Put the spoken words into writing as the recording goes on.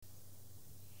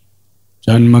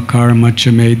Janma karma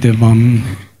chame devam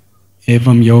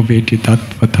evam yo veti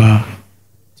tattvata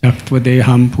tyaktva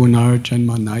deham punar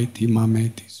janma naiti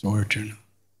mameti sorjana.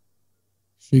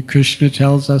 Sri Krishna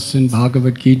tells us in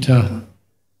Bhagavad Gita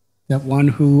that one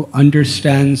who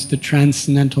understands the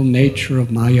transcendental nature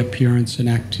of my appearance and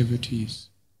activities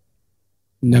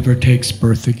never takes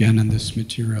birth again in this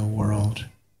material world,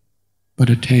 but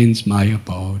attains my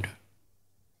abode.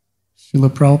 Srila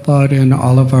Prabhupada and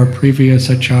all of our previous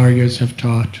acharyas have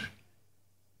taught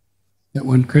that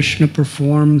when Krishna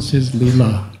performs his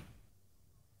lila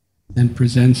and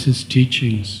presents his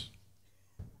teachings,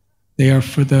 they are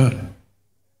for the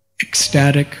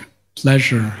ecstatic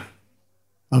pleasure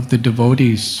of the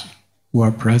devotees who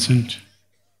are present.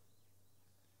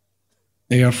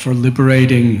 They are for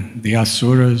liberating the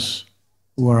asuras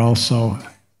who are also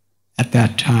at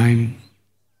that time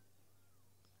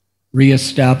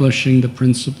reestablishing the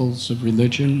principles of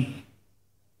religion,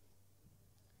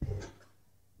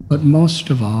 but most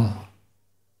of all,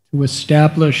 to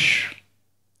establish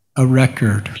a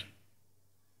record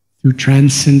through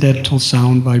transcendental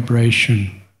sound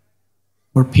vibration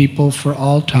where people for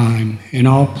all time, in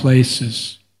all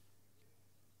places,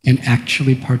 can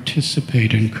actually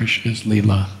participate in Krishna's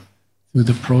Leela through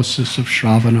the process of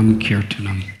Shravanam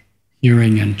Kirtanam,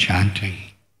 hearing and chanting.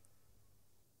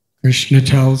 Krishna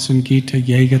tells in Gita,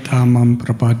 Yegatamam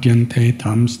prapadyante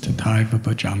tams tathaiva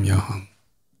bhajamyaham.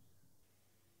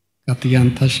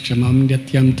 Katyantaschamam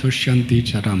nityam tushyanti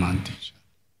charamanti.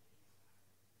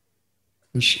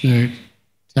 Krishna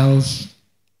tells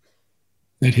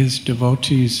that his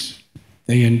devotees,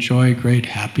 they enjoy great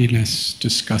happiness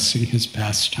discussing his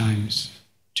pastimes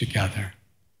together,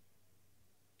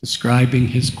 describing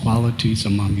his qualities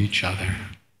among each other.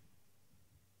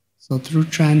 So through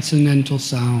transcendental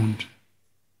sound,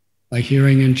 by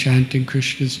hearing and chanting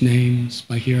Krishna's names,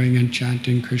 by hearing and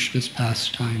chanting Krishna's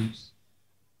pastimes,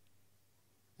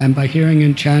 and by hearing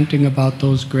and chanting about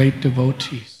those great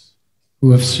devotees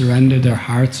who have surrendered their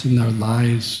hearts and their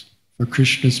lives for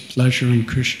Krishna's pleasure and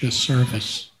Krishna's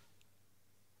service,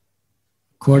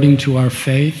 according to our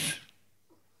faith,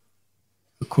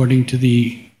 according to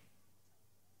the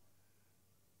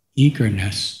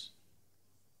eagerness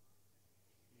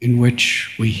in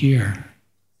which we hear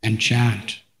and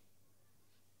chant,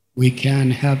 we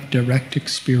can have direct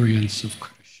experience of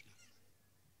Krishna.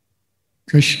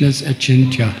 Krishna's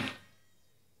achintya,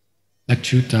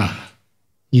 achyuta.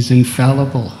 He's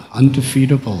infallible,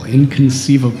 undefeatable,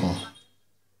 inconceivable.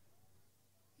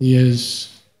 He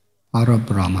is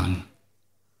Parabrahman,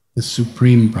 the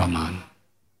Supreme Brahman.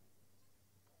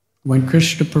 When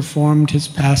Krishna performed his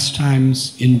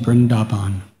pastimes in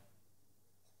Vrindavan,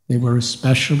 they were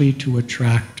especially to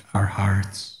attract our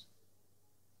hearts.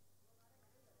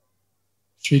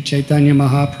 Sri Chaitanya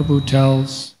Mahaprabhu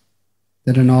tells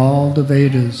that in all the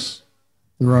Vedas,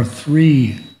 there are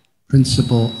three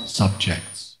principal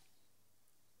subjects.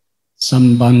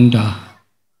 Sambandha,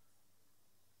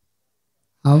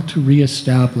 how to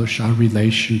reestablish our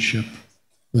relationship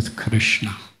with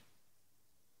Krishna.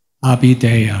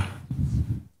 Abhideya,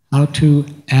 how to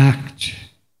act,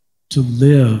 to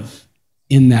live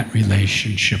in that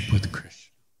relationship with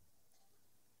Krishna,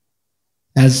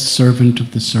 as servant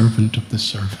of the servant of the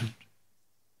servant.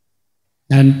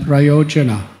 And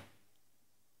prayojana,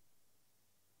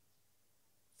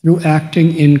 through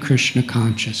acting in Krishna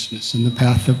consciousness, in the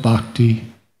path of bhakti,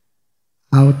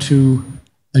 how to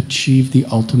achieve the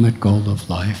ultimate goal of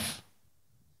life.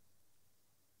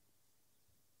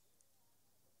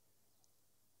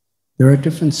 There are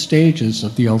different stages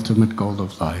of the ultimate goal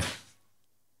of life.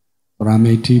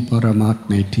 Parameti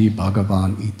paramatmeti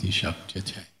bhagavan iti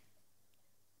shabdyate.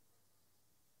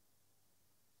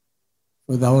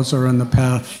 For those who are on the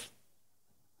path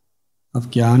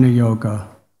of jnana yoga,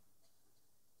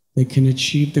 they can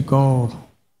achieve the goal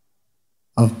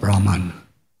of Brahman,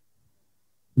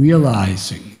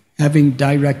 realizing, having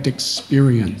direct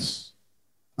experience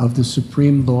of the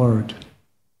Supreme Lord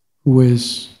who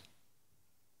is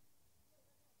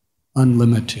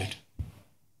unlimited,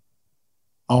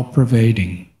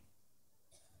 all-pervading,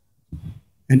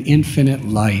 an infinite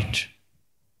light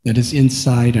that is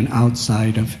inside and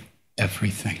outside of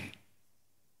everything.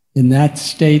 In that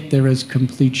state, there is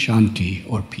complete shanti,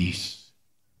 or peace.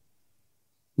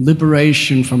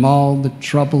 Liberation from all the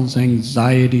troubles,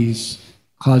 anxieties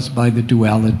caused by the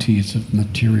dualities of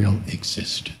material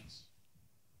existence.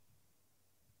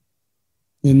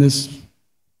 In this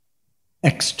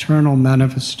external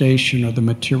manifestation of the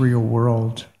material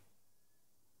world,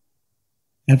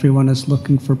 everyone is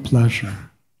looking for pleasure.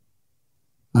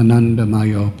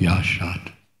 Anandamayo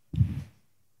bhyashat.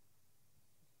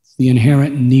 It's the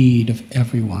inherent need of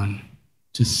everyone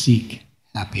to seek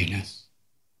happiness.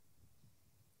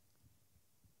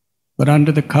 But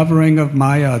under the covering of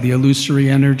Maya, the illusory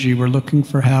energy, we're looking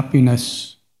for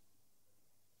happiness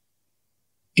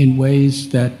in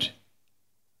ways that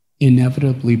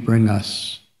inevitably bring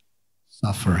us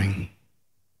suffering.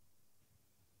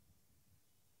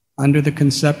 Under the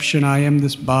conception, I am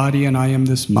this body and I am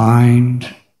this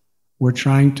mind, we're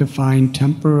trying to find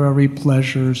temporary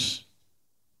pleasures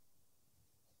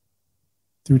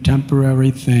through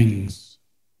temporary things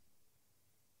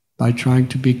by trying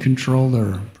to be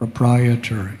controller,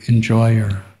 proprietor,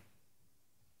 enjoyer.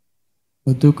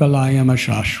 But dukkhalayam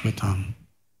ashashvatam,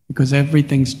 because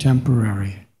everything's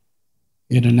temporary,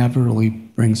 it inevitably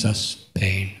brings us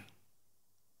pain.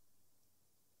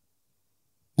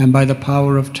 And by the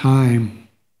power of time,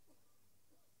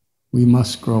 we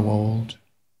must grow old,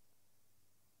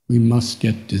 we must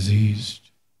get diseased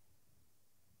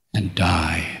and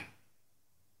die.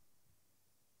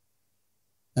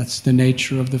 That's the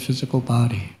nature of the physical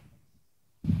body.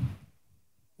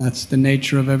 That's the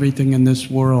nature of everything in this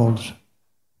world.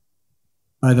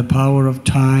 By the power of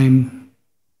time,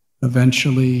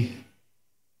 eventually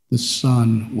the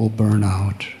sun will burn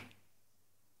out.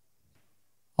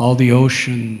 All the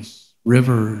oceans,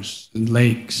 rivers, and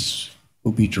lakes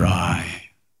will be dry.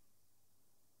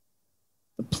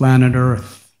 The planet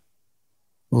Earth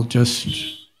will just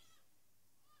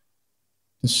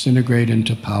disintegrate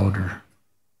into powder.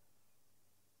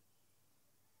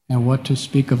 And what to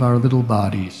speak of our little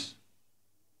bodies?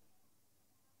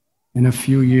 In a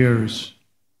few years,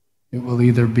 it will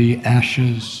either be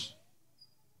ashes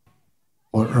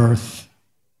or earth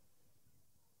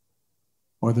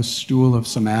or the stool of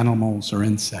some animals or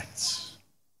insects.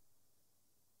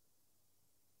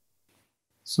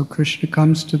 So Krishna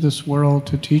comes to this world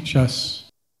to teach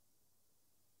us,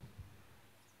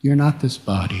 you're not this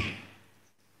body,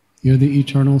 you're the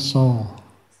eternal soul.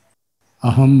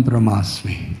 Aham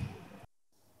Brahmasmi.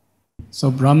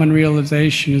 So Brahman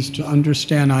realization is to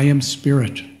understand I am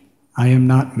spirit, I am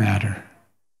not matter.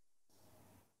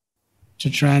 To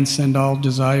transcend all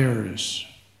desires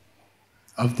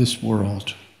of this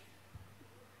world.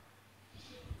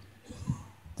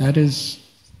 That is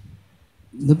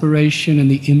liberation in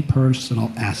the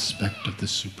impersonal aspect of the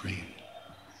Supreme.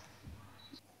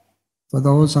 For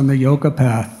those on the yoga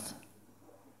path,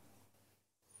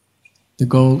 the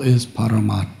goal is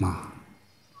Paramatma,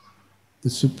 the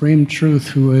Supreme Truth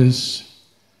who is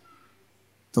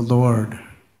the Lord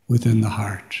within the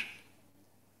heart.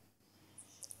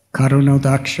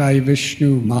 Karunodakshai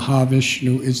Vishnu,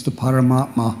 Mahavishnu is the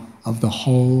Paramatma of the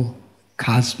whole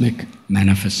cosmic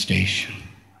manifestation.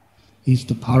 He's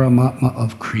the Paramatma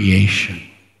of creation.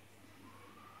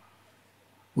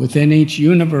 Within each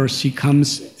universe, he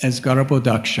comes as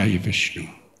Garbhodakshai Vishnu,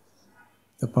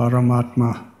 the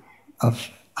Paramatma of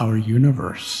our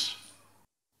universe.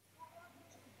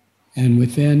 And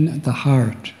within the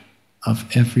heart of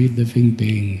every living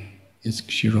being is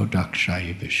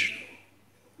Kshirodakshai Vishnu,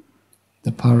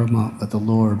 the Paramatma, the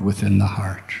Lord within the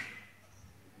heart.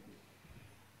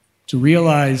 To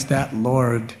realize that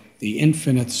Lord, the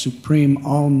infinite, supreme,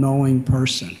 all-knowing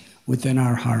person within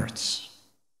our hearts,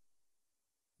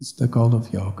 is the goal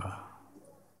of yoga.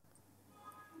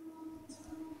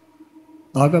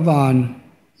 Bhagavan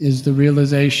is the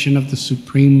realization of the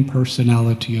Supreme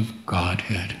Personality of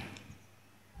Godhead.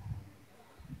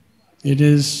 It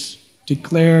is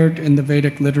declared in the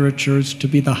Vedic literatures to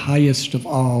be the highest of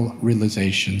all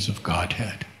realizations of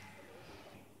Godhead.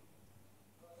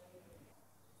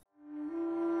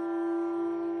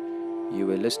 You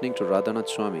were listening to Radhanath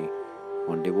Swami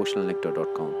on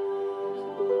devotionalnectar.com.